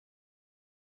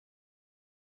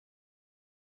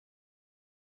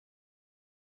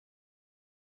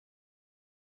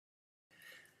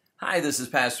Hi, this is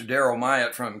Pastor Daryl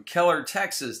Myatt from Keller,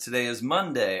 Texas. Today is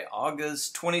Monday,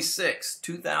 August 26,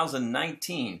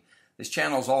 2019. This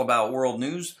channel is all about world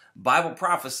news, Bible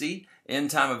prophecy,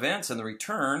 end-time events, and the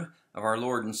return of our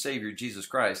Lord and Savior, Jesus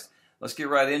Christ. Let's get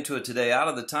right into it today. Out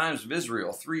of the Times of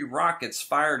Israel, 3 rockets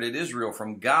fired at Israel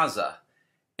from Gaza,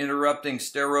 interrupting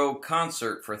stereo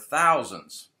concert for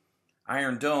thousands.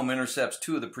 Iron Dome intercepts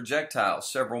 2 of the projectiles,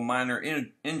 several minor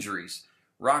injuries.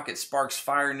 Rocket sparks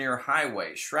fire near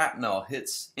highway. Shrapnel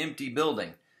hits empty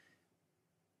building.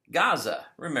 Gaza,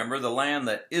 remember the land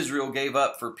that Israel gave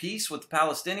up for peace with the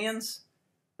Palestinians?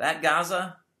 That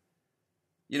Gaza?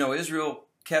 You know, Israel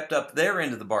kept up their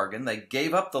end of the bargain. They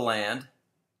gave up the land.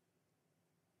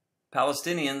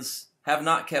 Palestinians have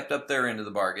not kept up their end of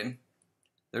the bargain.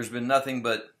 There's been nothing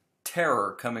but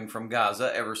terror coming from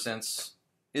Gaza ever since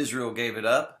Israel gave it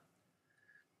up.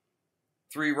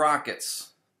 3 rockets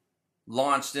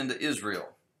launched into Israel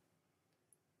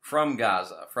from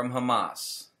Gaza, from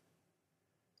Hamas.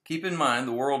 Keep in mind,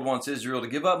 the world wants Israel to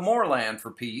give up more land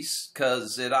for peace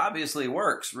because it obviously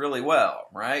works really well,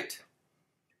 right?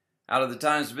 Out of the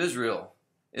Times of Israel,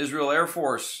 Israel Air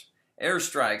Force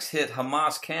airstrikes hit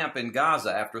Hamas camp in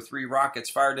Gaza after 3 rockets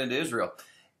fired into Israel.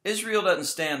 Israel doesn't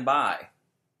stand by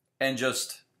and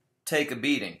just take a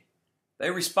beating. They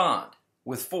respond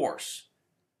with force.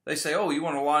 They say, oh, you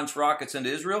want to launch rockets into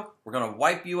Israel? We're going to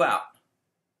wipe you out.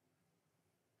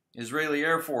 Israeli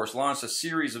Air Force launched a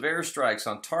series of airstrikes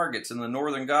on targets in the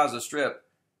northern Gaza Strip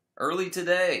early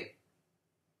today.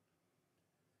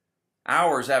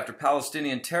 Hours after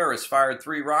Palestinian terrorists fired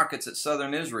 3 rockets at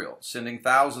southern Israel, sending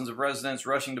thousands of residents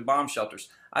rushing to bomb shelters.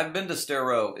 I've been to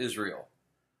Sderot, Israel.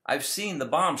 I've seen the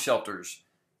bomb shelters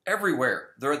everywhere.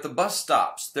 They're at the bus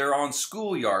stops. They're on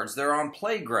schoolyards. They're on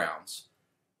playgrounds.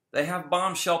 They have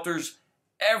bomb shelters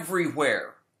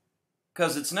everywhere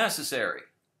because it's necessary.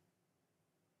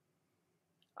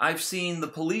 I've seen the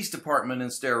police department in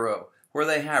Sderot where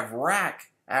they have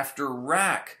rack after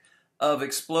rack of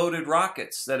exploded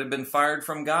rockets that have been fired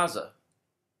from Gaza.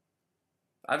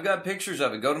 I've got pictures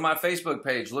of it. Go to my Facebook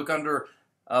page, look under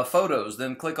photos,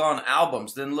 then click on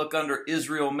albums, then look under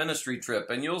Israel Ministry Trip,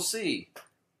 and you'll see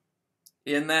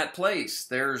in that place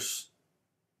there's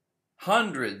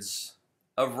hundreds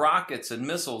of rockets and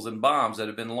missiles and bombs that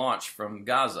have been launched from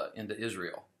Gaza into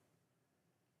Israel.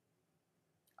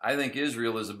 I think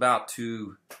Israel is about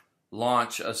to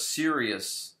launch a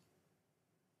serious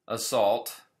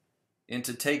assault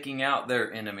into taking out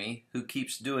their enemy, who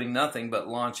keeps doing nothing but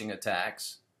launching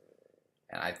attacks.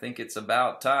 And I think it's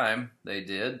about time they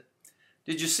did.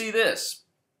 Did you see this?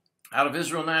 Out of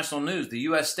Israel National News, the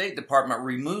U.S. State Department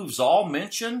removes all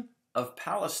mention of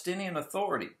Palestinian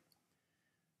Authority.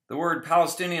 The word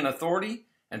Palestinian Authority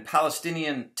and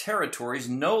Palestinian territories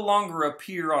no longer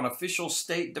appear on official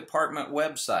State Department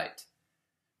website.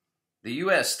 The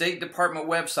U.S. State Department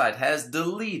website has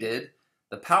deleted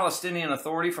the Palestinian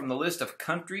Authority from the list of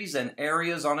countries and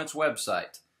areas on its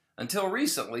website. Until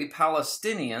recently,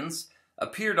 Palestinians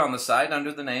appeared on the site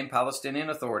under the name Palestinian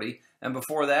Authority, and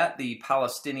before that, the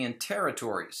Palestinian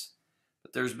territories.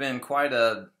 But there's been quite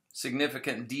a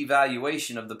significant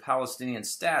devaluation of the Palestinian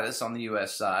status on the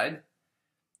U.S. side,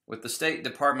 with the State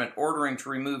Department ordering to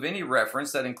remove any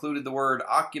reference that included the word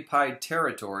occupied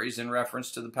territories in reference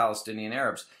to the Palestinian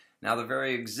Arabs. Now, the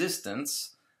very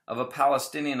existence of a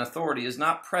Palestinian Authority is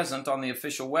not present on the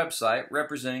official website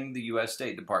representing the U.S.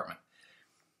 State Department.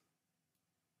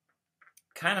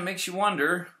 Kind of makes you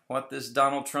wonder what this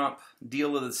Donald Trump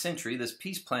deal of the century, this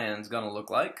peace plan, is going to look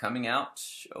like coming out,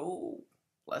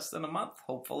 less than a month,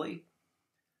 hopefully.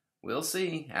 We'll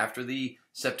see. After the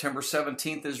September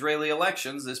 17th Israeli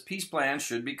elections, this peace plan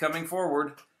should be coming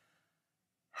forward.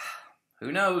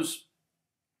 Who knows?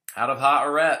 Out of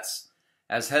Haaretz,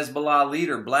 as Hezbollah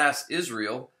leader blasts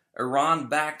Israel,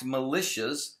 Iran-backed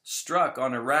militias struck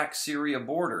on Iraq-Syria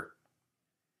border.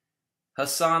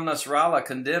 Hassan Nasrallah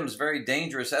condemns very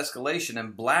dangerous escalation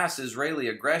and blasts Israeli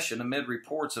aggression amid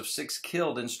reports of 6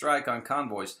 killed in strike on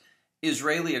convoys.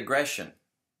 Israeli aggression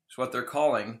is what they're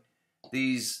calling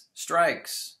these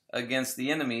strikes against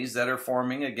the enemies that are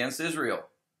forming against Israel.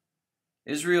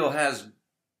 Israel has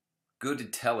good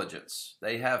intelligence.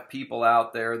 They have people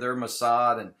out there, they're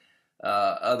Mossad and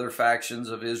other factions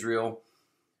of Israel.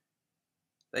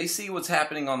 They see what's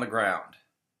happening on the ground.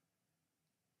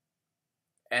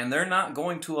 And they're not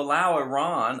going to allow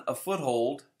Iran a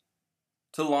foothold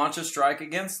to launch a strike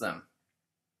against them.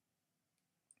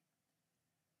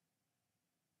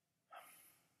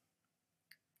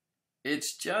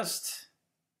 It's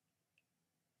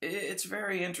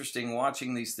very interesting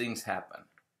watching these things happen.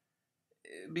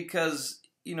 Because,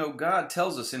 you know, God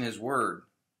tells us in His Word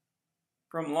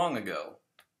from long ago.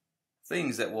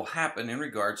 Things that will happen in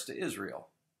regards to Israel,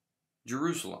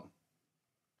 Jerusalem.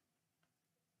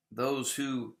 Those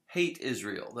who hate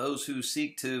Israel, those who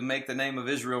seek to make the name of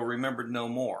Israel remembered no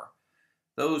more,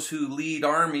 those who lead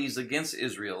armies against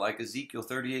Israel, like Ezekiel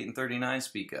 38 and 39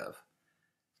 speak of.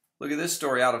 Look at this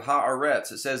story out of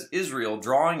Haaretz. It says, Israel,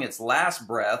 drawing its last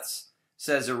breaths,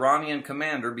 says Iranian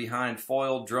commander behind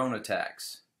foiled drone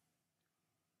attacks.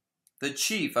 The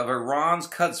chief of Iran's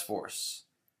Quds Force,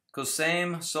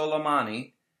 Qasem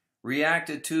Soleimani,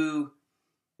 reacting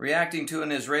to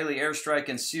an Israeli airstrike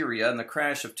in Syria and the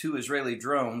crash of 2 Israeli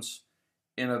drones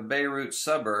in a Beirut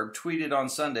suburb, tweeted on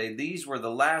Sunday, "These were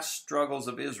the last struggles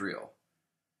of Israel.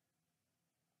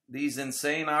 These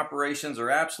insane operations are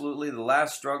absolutely the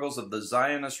last struggles of the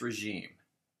Zionist regime."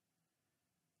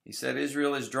 He said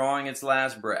Israel is drawing its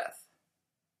last breath.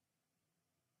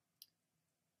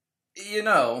 You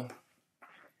know,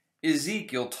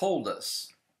 Ezekiel told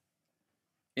us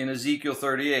in Ezekiel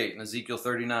 38 and Ezekiel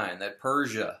 39 that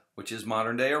Persia, which is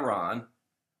modern-day Iran,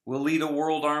 will lead a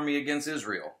world army against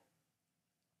Israel.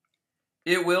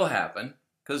 It will happen,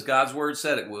 because God's word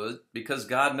said it would, because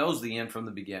God knows the end from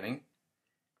the beginning.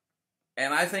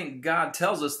 And I think God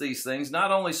tells us these things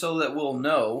not only so that we'll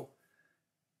know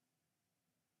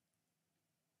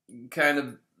kind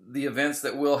of the events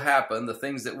that will happen, the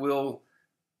things that will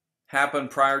happen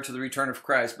prior to the return of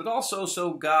Christ, but also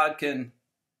so God can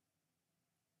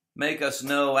make us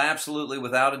know absolutely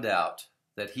without a doubt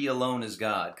that He alone is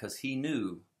God, because He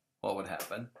knew what would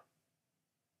happen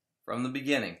from the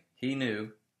beginning. He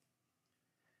knew.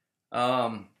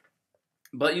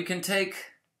 But you can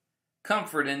take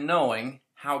comfort in knowing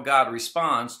how God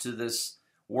responds to this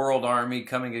world army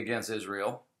coming against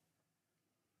Israel.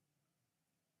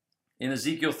 In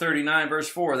Ezekiel 39, verse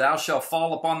 4, "Thou shalt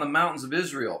fall upon the mountains of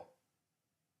Israel,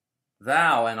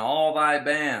 thou and all thy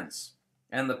bands,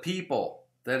 and the people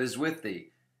that is with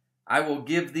thee. I will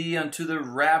give thee unto the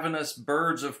ravenous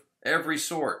birds of every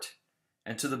sort,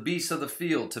 and to the beasts of the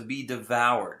field to be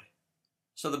devoured."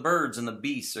 So the birds and the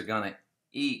beasts are going to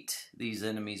eat these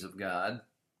enemies of God.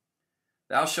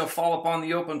 "Thou shalt fall upon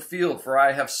the open field, for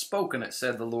I have spoken it,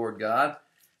 said the Lord God.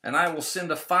 And I will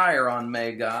send a fire on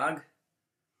Magog,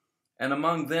 and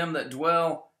among them that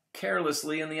dwell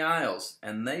carelessly in the isles,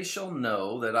 and they shall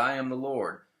know that I am the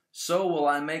Lord. So will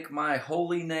I make my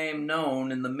holy name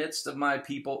known in the midst of my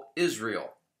people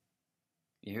Israel."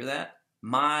 You hear that?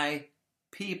 My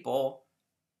people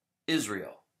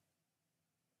Israel.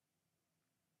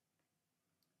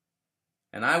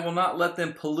 "And I will not let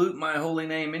them pollute my holy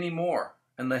name any more,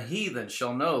 and the heathen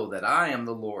shall know that I am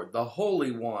the Lord, the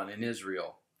Holy One in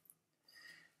Israel."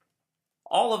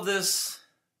 All of this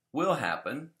will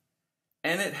happen,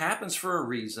 and it happens for a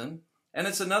reason, and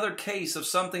it's another case of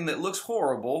something that looks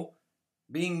horrible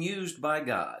being used by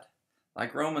God.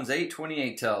 Like Romans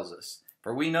 8:28 tells us,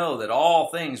 "For we know that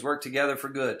all things work together for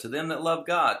good, to them that love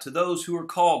God, to those who are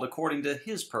called according to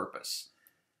His purpose."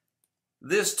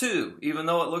 This too, even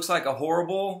though it looks like a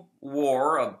horrible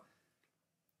war, a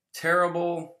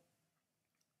terrible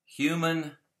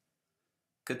human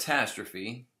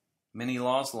catastrophe, many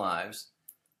lost lives,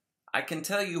 I can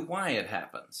tell you why it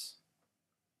happens.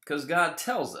 Because God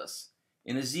tells us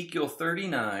in Ezekiel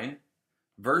 39,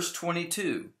 verse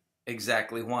 22,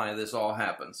 exactly why this all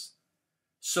happens.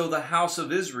 "So the house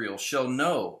of Israel shall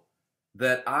know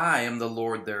that I am the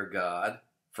Lord their God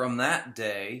from that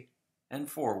day and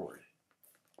forward."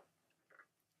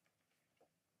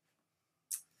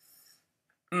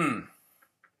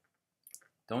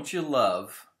 Don't you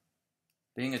love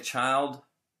being a child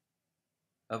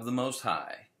of the Most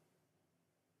High?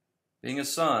 Being a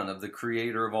son of the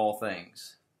Creator of all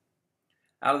things?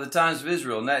 Out of the times of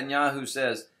Israel, Netanyahu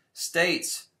says,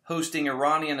 states hosting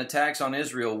Iranian attacks on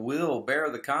Israel will bear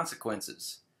the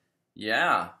consequences.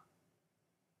 Yeah.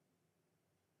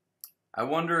 I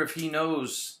wonder if he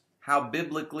knows how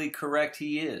biblically correct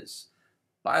he is.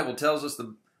 The Bible tells us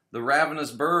the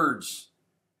ravenous birds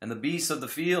and the beasts of the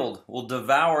field will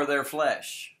devour their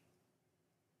flesh.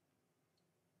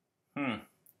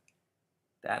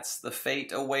 That's the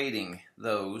fate awaiting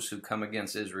those who come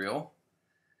against Israel.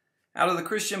 Out of the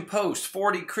Christian Post,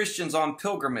 40 Christians on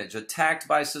pilgrimage attacked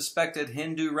by suspected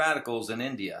Hindu radicals in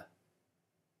India,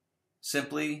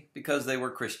 simply because they were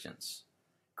Christians.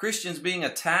 Christians being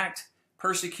attacked,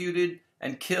 persecuted,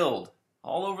 and killed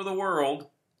all over the world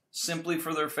simply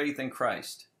for their faith in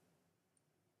Christ.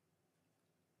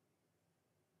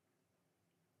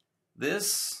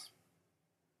 This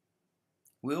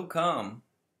will come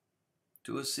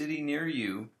to a city near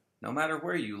you, no matter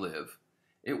where you live.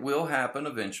 It will happen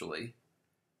eventually.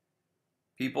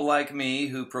 People like me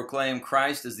who proclaim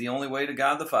Christ as the only way to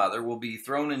God the Father will be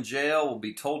thrown in jail, will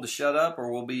be told to shut up,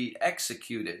 or will be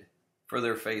executed for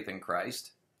their faith in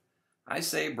Christ. I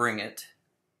say bring it.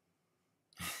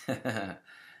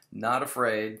 Not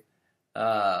afraid.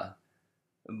 The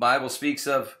Bible speaks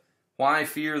of why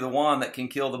fear the one that can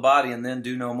kill the body and then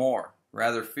do no more.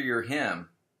 Rather fear him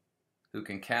who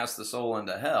can cast the soul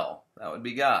into hell. That would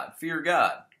be God. Fear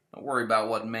God. Don't worry about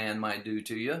what man might do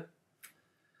to you.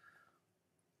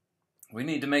 We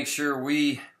need to make sure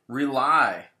we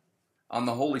rely on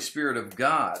the Holy Spirit of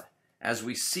God as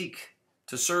we seek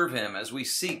to serve him, as we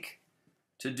seek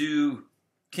to do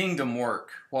kingdom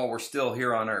work while we're still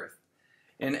here on earth.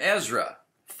 In Ezra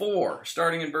 4,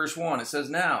 starting in verse 1, it says,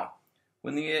 "Now,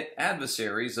 when the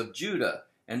adversaries of Judah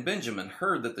and Benjamin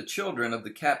heard that the children of the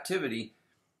captivity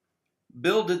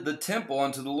builded the temple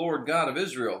unto the Lord God of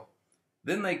Israel,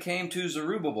 then they came to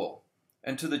Zerubbabel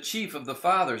and to the chief of the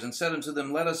fathers, and said unto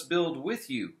them, Let us build with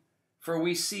you, for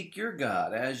we seek your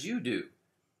God, as you do.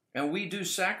 And we do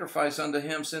sacrifice unto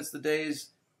him since the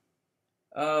days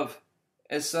of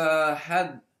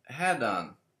Esarhaddon,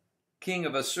 king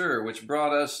of Assur, which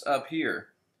brought us up here.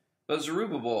 But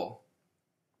Zerubbabel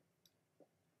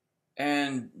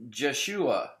and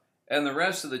Jeshua and the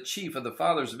rest of the chief of the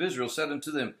fathers of Israel said unto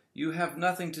them, You have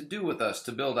nothing to do with us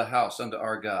to build a house unto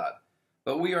our God.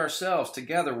 But we ourselves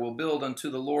together will build unto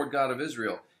the Lord God of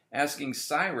Israel, asking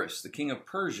Cyrus, the king of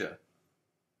Persia,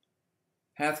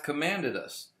 hath commanded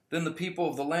us. Then the people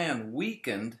of the land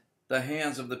weakened the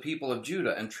hands of the people of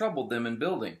Judah, and troubled them in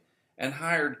building, and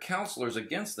hired counselors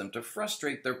against them to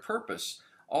frustrate their purpose,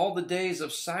 all the days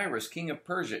of Cyrus, king of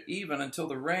Persia, even until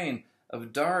the reign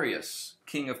of Darius,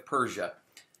 king of Persia."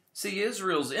 See,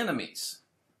 Israel's enemies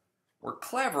were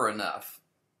clever enough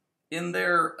in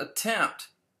their attempt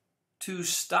to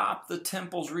stop the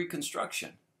temple's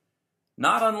reconstruction.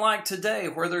 Not unlike today,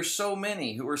 where there's so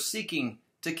many who are seeking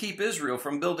to keep Israel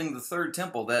from building the third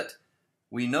temple that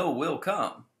we know will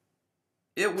come.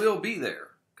 It will be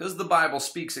there, because the Bible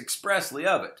speaks expressly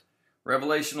of it.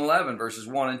 Revelation 11, verses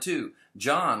 1 and 2.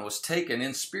 John was taken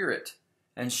in spirit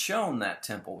and shown that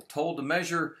temple, told to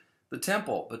measure the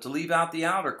temple, but to leave out the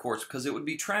outer courts, because it would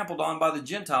be trampled on by the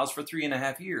Gentiles for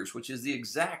 3.5 years, which is the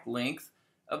exact length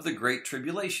of the Great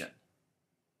Tribulation.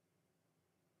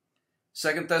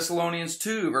 2 Thessalonians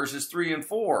 2, verses 3 and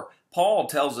 4, Paul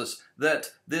tells us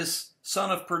that this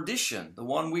son of perdition, the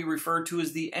one we refer to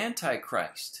as the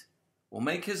Antichrist, will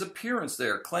make his appearance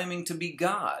there, claiming to be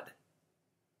God.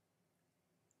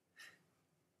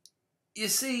 You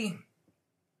see,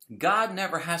 God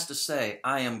never has to say,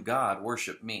 I am God,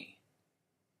 worship me.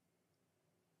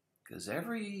 Because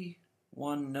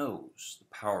everyone knows the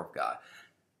power of God.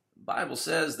 The Bible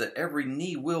says that every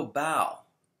knee will bow.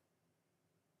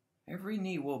 Every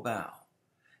knee will bow.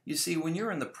 You see, when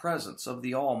you're in the presence of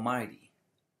the Almighty,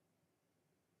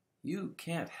 you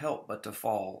can't help but to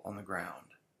fall on the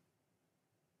ground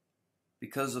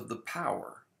because of the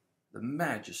power, the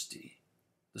majesty,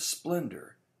 the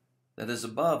splendor that is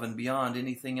above and beyond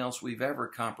anything else we've ever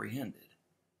comprehended.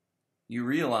 You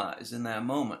realize in that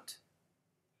moment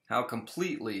how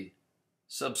completely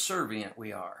subservient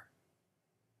we are.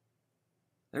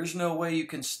 There's no way you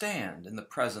can stand in the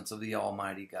presence of the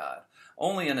Almighty God.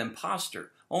 Only an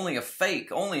imposter, only a fake,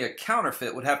 only a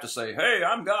counterfeit would have to say, hey,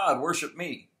 I'm God, worship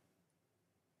me.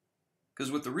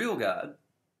 Because with the real God,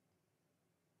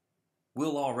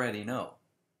 we'll already know.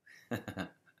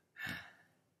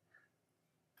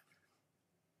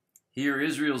 Here,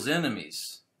 Israel's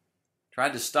enemies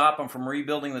tried to stop them from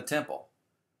rebuilding the temple.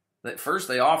 At first,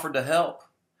 they offered to help.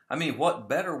 I mean, what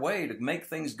better way to make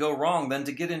things go wrong than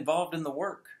to get involved in the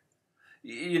work?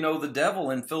 You know, the devil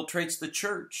infiltrates the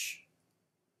church.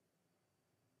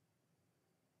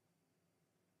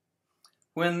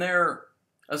 When their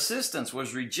assistance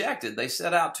was rejected, they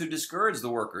set out to discourage the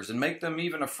workers and make them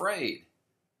even afraid.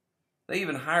 They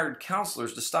even hired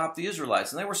counselors to stop the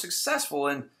Israelites, and they were successful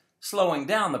in slowing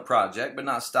down the project, but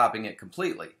not stopping it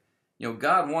completely. You know,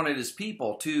 God wanted his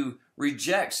people to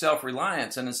reject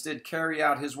self-reliance and instead carry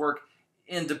out his work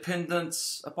in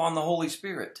dependence upon the Holy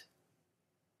Spirit.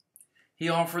 He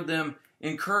offered them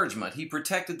encouragement. He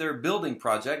protected their building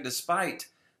project despite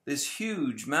this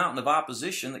huge mountain of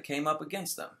opposition that came up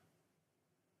against them.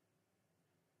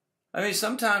 I mean,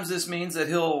 sometimes this means that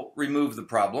he'll remove the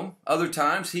problem. Other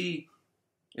times he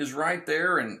is right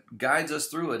there and guides us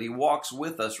through it. He walks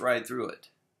with us right through it.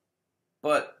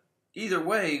 But either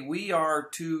way, we are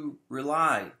to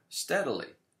rely steadily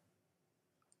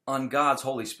on God's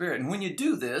Holy Spirit. And when you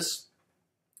do this,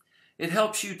 it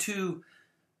helps you to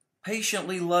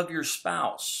patiently love your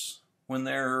spouse when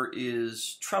there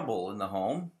is trouble in the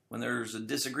home. when there's a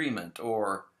disagreement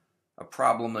or a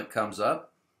problem that comes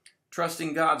up.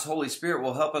 Trusting God's Holy Spirit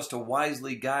will help us to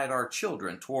wisely guide our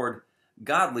children toward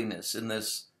godliness in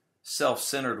this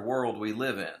self-centered world we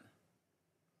live in.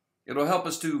 It'll help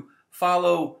us to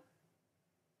follow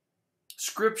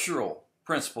scriptural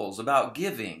principles about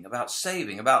giving, about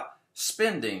saving, about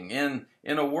spending in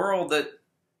a world that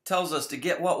tells us to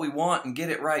get what we want and get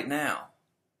it right now.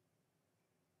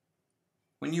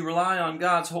 When you rely on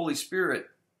God's Holy Spirit,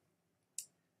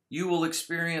 you will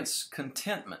experience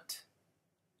contentment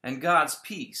and God's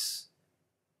peace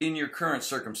in your current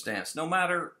circumstance, no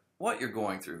matter what you're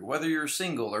going through, whether you're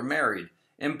single or married,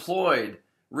 employed,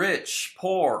 rich,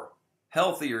 poor,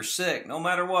 healthy or sick. No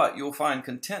matter what, you'll find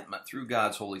contentment through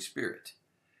God's Holy Spirit.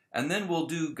 And then we'll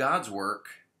do God's work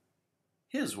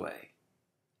His way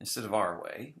instead of our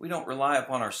way. We don't rely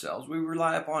upon ourselves. We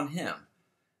rely upon Him.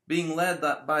 Being led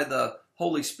by the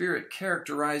Holy Spirit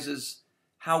characterizes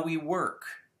how we work.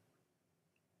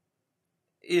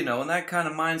 And that kind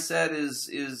of mindset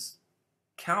is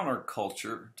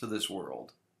counterculture to this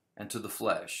world and to the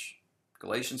flesh.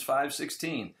 Galatians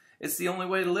 5:16. It's the only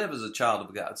way to live as a child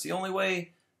of God. It's the only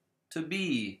way to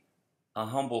be a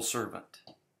humble servant.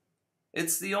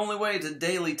 It's the only way to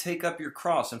daily take up your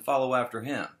cross and follow after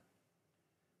Him.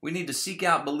 We need to seek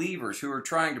out believers who are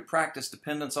trying to practice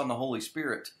dependence on the Holy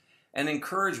Spirit and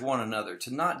encourage one another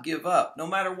to not give up, no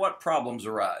matter what problems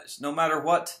arise, no matter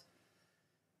what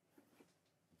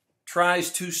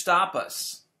tries to stop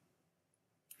us.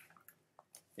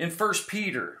 In 1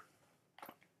 Peter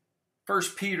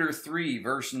 3,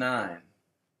 verse 9,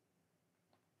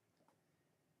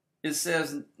 it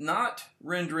says, not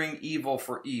rendering evil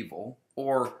for evil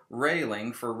or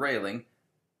railing for railing,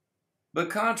 but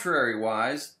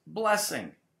contrariwise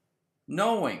blessing,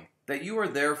 knowing that you are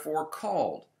therefore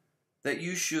called, that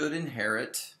you should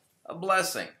inherit a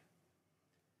blessing.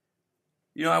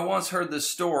 I once heard this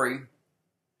story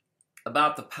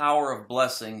about the power of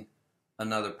blessing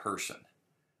another person.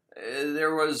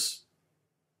 There was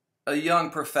a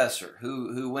young professor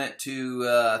who went to,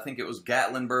 I think it was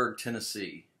Gatlinburg,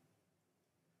 Tennessee.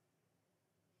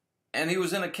 And he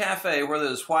was in a cafe where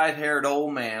this white-haired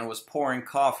old man was pouring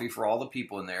coffee for all the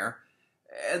people in there.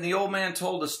 And the old man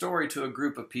told a story to a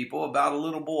group of people about a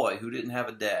little boy who didn't have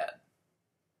a dad.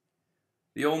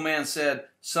 The old man said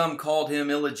some called him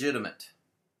illegitimate.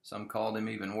 Some called him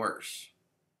even worse.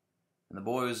 And the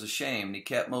boy was ashamed. He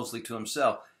kept mostly to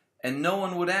himself. And no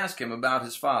one would ask him about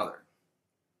his father.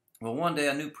 Well, one day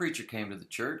a new preacher came to the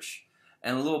church.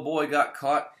 And the little boy got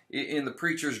caught in the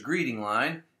preacher's greeting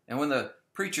line. And when the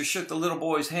preacher shook the little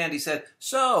boy's hand, he said,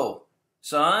 "So,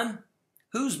 son,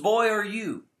 whose boy are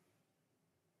you?"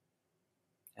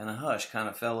 And a hush kind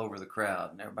of fell over the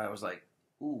crowd. And everybody was like,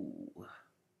 ooh.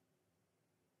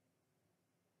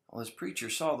 Well, this preacher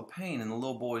saw the pain in the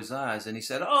little boy's eyes, and he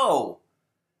said, "Oh,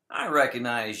 I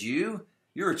recognize you.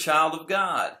 You're a child of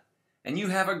God, and you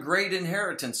have a great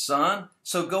inheritance, son,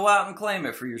 so go out and claim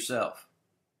it for yourself."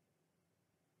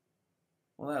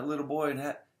 Well, that little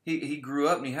boy, he grew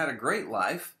up and he had a great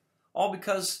life, all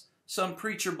because some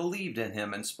preacher believed in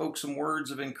him and spoke some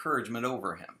words of encouragement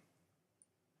over him.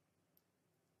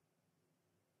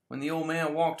 When the old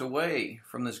man walked away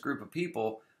from this group of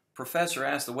people, professor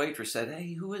asked the waitress, said,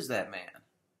 "Hey, who is that man?"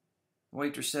 The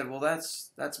waitress said, "Well, that's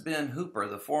Ben Hooper,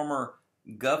 the former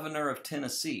governor of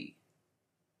Tennessee.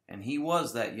 And he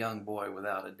was that young boy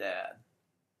without a dad."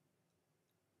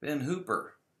 Ben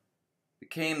Hooper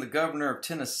became the governor of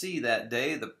Tennessee that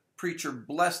day. The preacher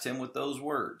blessed him with those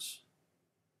words.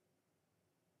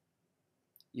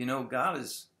 God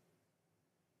is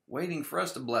waiting for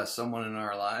us to bless someone in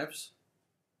our lives.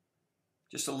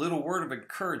 Just a little word of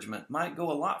encouragement might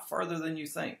go a lot farther than you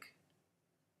think.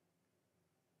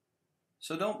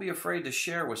 So don't be afraid to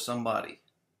share with somebody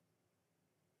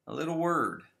a little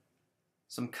word,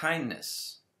 some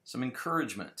kindness, some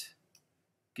encouragement,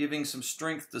 giving some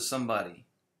strength to somebody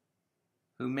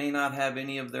who may not have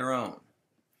any of their own.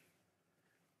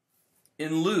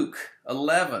 In Luke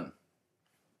 11,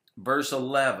 verse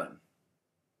 11,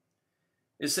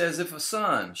 it says, "If a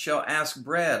son shall ask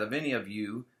bread of any of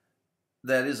you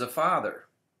that is a father,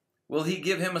 will he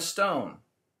give him a stone?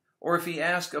 Or if he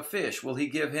ask a fish, will he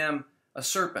give him a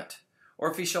serpent?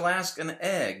 Or if he shall ask an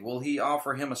egg, will he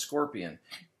offer him a scorpion?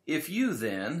 If you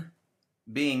then,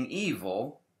 being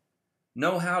evil,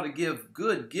 know how to give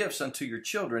good gifts unto your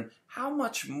children, how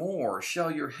much more shall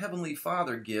your heavenly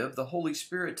Father give the Holy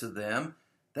Spirit to them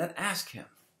that ask Him?"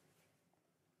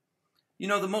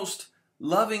 The most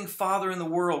loving Father in the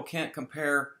world can't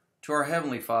compare to our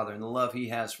Heavenly Father and the love He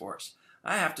has for us.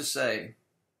 I have to say,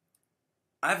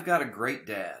 I've got a great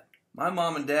dad. My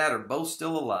mom and dad are both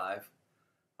still alive.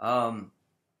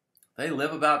 They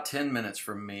live about 10 minutes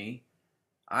from me.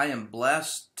 I am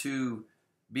blessed to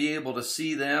be able to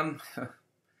see them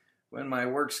when my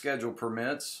work schedule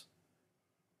permits.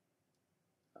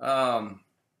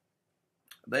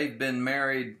 They've been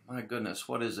married, my goodness,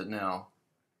 what is it now?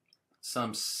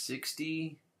 Some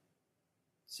 60,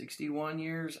 61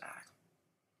 years? I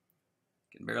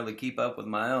can barely keep up with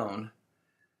my own.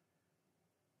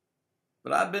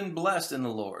 But I've been blessed in the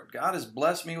Lord. God has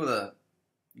blessed me with a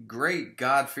great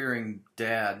God-fearing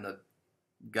dad and a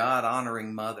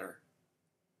God-honoring mother.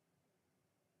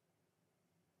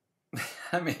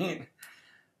 I mean,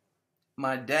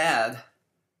 my dad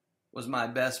was my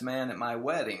best man at my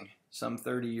wedding some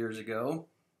 30 years ago,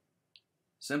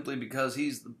 simply because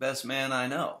he's the best man I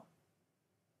know.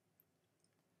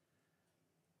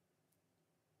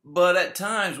 But at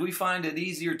times we find it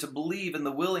easier to believe in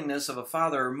the willingness of a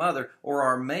father or mother or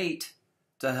our mate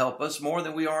to help us more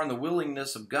than we are in the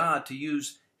willingness of God to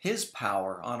use His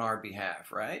power on our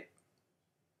behalf, right?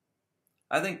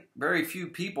 I think very few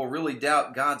people really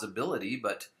doubt God's ability,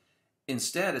 but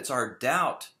instead it's our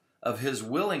doubt of His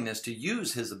willingness to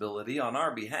use His ability on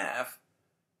our behalf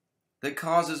that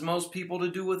causes most people to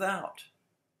do without,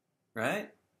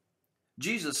 right?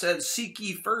 Jesus said, "Seek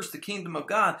ye first the kingdom of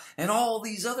God, and all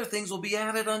these other things will be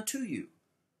added unto you."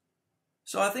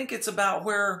 So I think it's about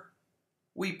where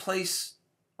we place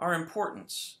our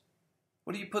importance.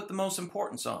 What do you put the most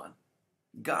importance on?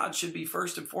 God should be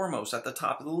first and foremost at the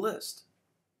top of the list.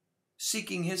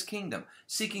 Seeking His kingdom,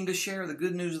 seeking to share the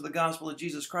good news of the gospel of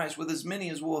Jesus Christ with as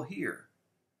many as will hear.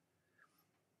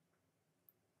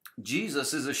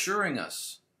 Jesus is assuring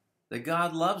us that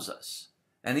God loves us,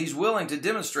 and He's willing to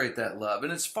demonstrate that love,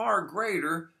 and it's far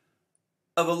greater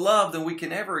of a love than we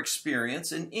can ever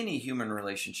experience in any human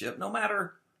relationship, no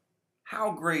matter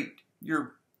how great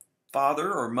your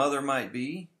father or mother might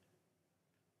be.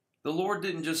 The Lord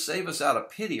didn't just save us out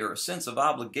of pity or a sense of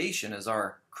obligation as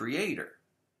our Creator.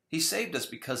 He saved us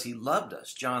because He loved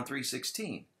us, John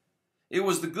 3:16. It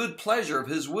was the good pleasure of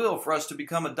His will for us to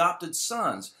become adopted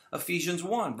sons, Ephesians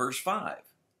 1, verse 5.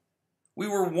 We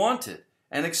were wanted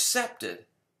and accepted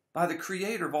by the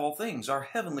Creator of all things, our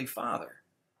Heavenly Father.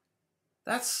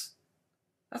 That's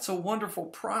a wonderful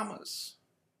promise.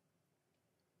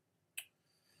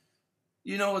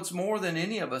 You know, it's more than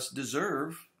any of us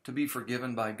deserve to be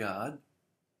forgiven by God,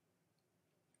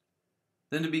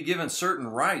 than to be given certain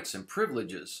rights and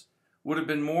privileges would have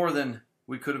been more than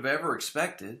we could have ever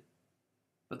expected.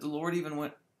 But the Lord even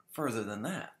went further than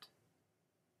that.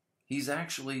 He's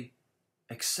actually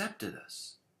accepted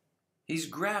us. He's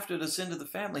grafted us into the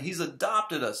family. He's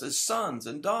adopted us as sons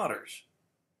and daughters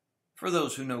for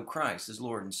those who know Christ as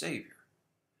Lord and Savior.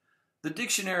 The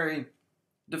dictionary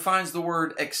defines the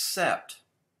word accept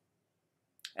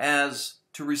as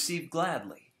to receive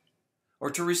gladly,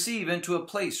 or to receive into a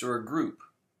place or a group.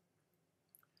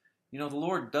 You know, the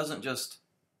Lord doesn't just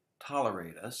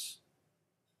tolerate us.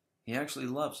 He actually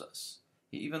loves us.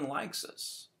 He even likes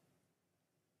us.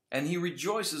 And He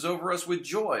rejoices over us with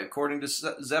joy, according to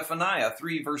Zephaniah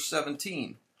 3, verse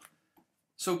 17.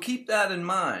 So keep that in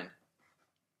mind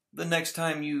the next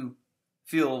time you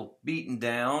feel beaten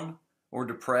down or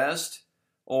depressed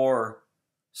or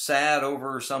sad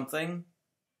over something.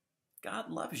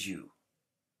 God loves you.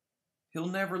 He'll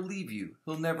never leave you.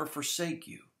 He'll never forsake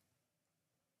you.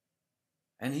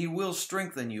 And He will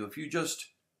strengthen you if you just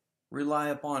rely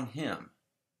upon Him.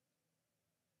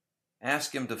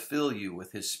 Ask Him to fill you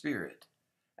with His Spirit.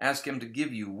 Ask Him to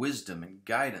give you wisdom and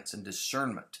guidance and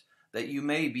discernment that you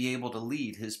may be able to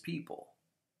lead His people.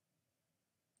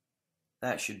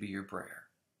 That should be your prayer.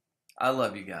 I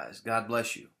love you guys. God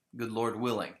bless you. Good Lord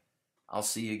willing, I'll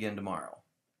see you again tomorrow.